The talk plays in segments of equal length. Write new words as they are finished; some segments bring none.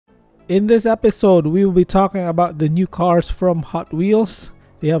In this episode, we will be talking about the new cars from Hot Wheels.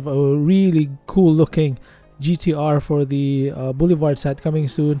 They have a really cool looking GTR for the Boulevard set coming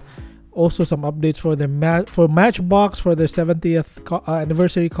soon. Also some updates for their Matchbox for their 70th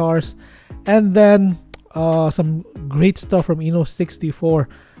anniversary cars. And then some great stuff from Eno64.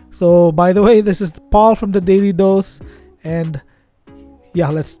 So by the way, this is Paul from the Daily Dose. And yeah,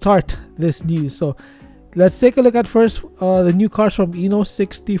 let's start this news. So let's take a look at first the new cars from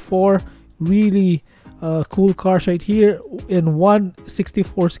Eno64. Really cool cars right here in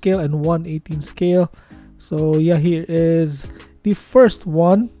 1/64 scale and 1/18 scale. So yeah, here is the first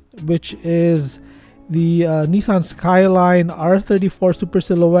one, which is the Nissan Skyline R34 Super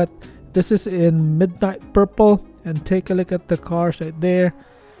Silhouette. This is in midnight purple, and take a look at the cars right there.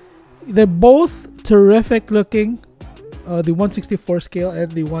 They're both terrific looking, the 1/64 scale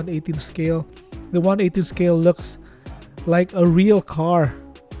and the 1/18 scale. The 1/18 scale looks like a real car.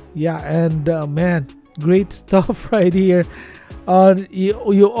 Yeah, and man, great stuff right here.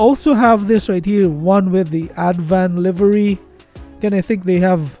 You also have this right here, one with the Advan livery. Again, I think they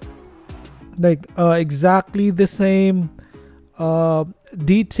have like exactly the same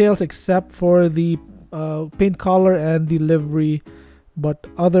details except for the paint color and the livery, but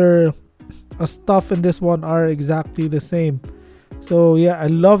other stuff in this one are exactly the same. So yeah, I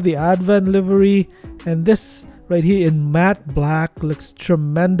love the Advan livery, and this right here in matte black looks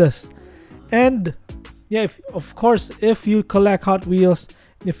tremendous. And yeah, of course, if you collect Hot Wheels,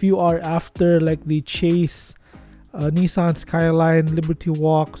 if you are after like the Chase, Nissan Skyline, Liberty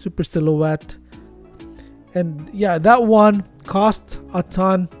Walk, Super Silhouette, and yeah, that one cost a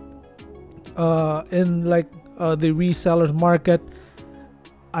ton in like the resellers market.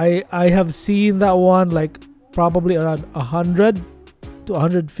 I have seen that one like probably around $100 to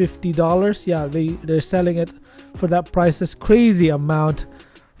 $150. Yeah, they're selling it for that price. This crazy amount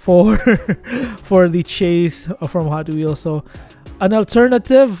for for the Chase from Hot Wheels. So an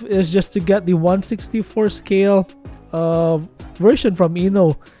alternative is just to get the 1/64 scale version from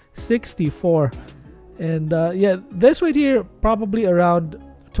Eno64. And yeah, this right here probably around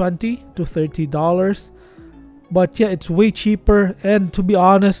 $20 to $30. But yeah, it's way cheaper, and to be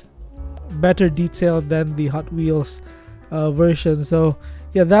honest, better detailed than the Hot Wheels version. So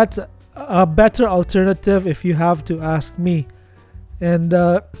yeah, that's a better alternative if you have to ask me. And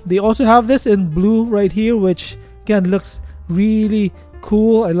they also have this in blue right here, which again looks really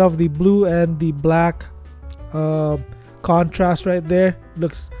cool. I love the blue and the black contrast right there.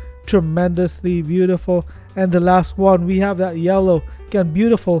 Looks tremendously beautiful. And the last one, we have that yellow. Again,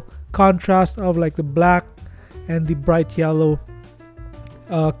 beautiful contrast of like the black and the bright yellow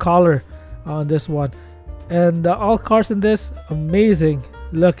color on this one. And all cars in this, amazing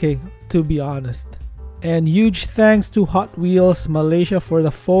looking, to be honest. And huge thanks to Hot Wheels Malaysia for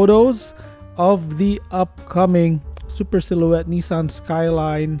the photos of the upcoming Super Silhouette Nissan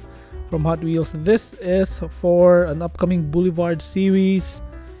Skyline from Hot Wheels. This is for an upcoming Boulevard series.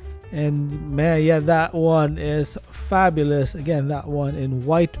 And man, yeah, that one is fabulous. Again, that one in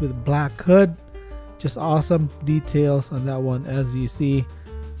white with black hood. Just awesome details on that one, as you see.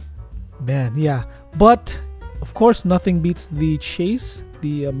 Man, yeah. But of course, nothing beats the Chase,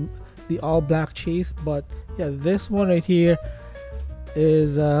 the all black Chase. But yeah, this one right here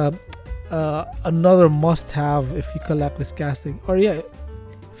is another must-have if you collect this casting. Or yeah,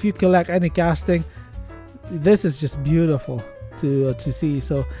 if you collect any casting, this is just beautiful to see.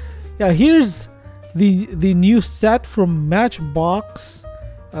 So yeah, here's the new set from Matchbox.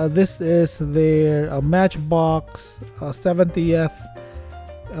 This is their Matchbox 70th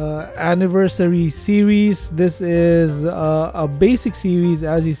anniversary series. This is a basic series.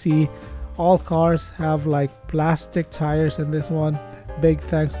 As you see, all cars have like plastic tires in this one. Big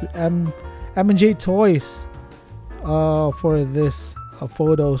thanks to M&J Toys for this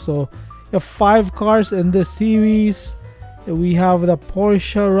photo. So you have 5 cars in this series. We have the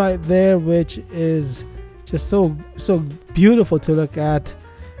Porsche right there, which is just so beautiful to look at.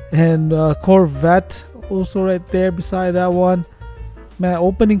 And Corvette also right there beside that one. Man,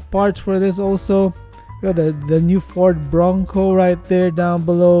 opening parts for this also. We got the new Ford Bronco right there down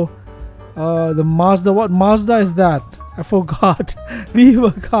below. The Mazda, what Mazda is that? I forgot. Leave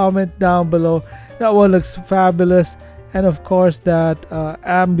a comment down below. That one looks fabulous. And of course that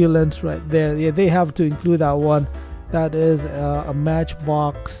ambulance right there. Yeah, they have to include that one. That is a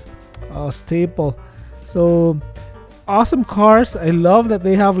Matchbox staple. So awesome cars. I love that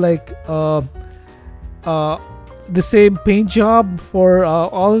they have like the same paint job for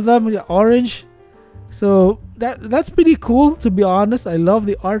all of them, orange. So that's pretty cool, to be honest. I love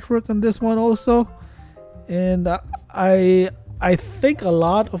the artwork on this one also. And I I think a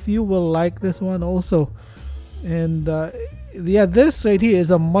lot of you will like this one also. And yeah, this right here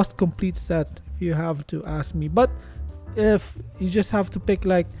is a must complete set if you have to ask me. But if you just have to pick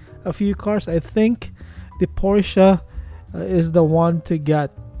like a few cars, I think the Porsche is the one to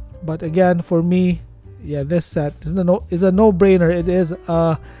get. But again, for me, yeah, this set is a no-brainer. It is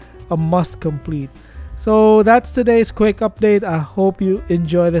a must complete. So that's today's quick update. I hope you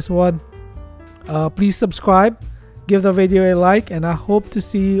enjoy this one. Please subscribe, give the video a like, and I hope to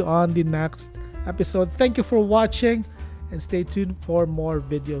see you on the next episode. Thank you for watching, and stay tuned for more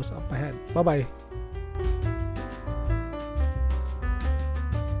videos up ahead. Bye bye.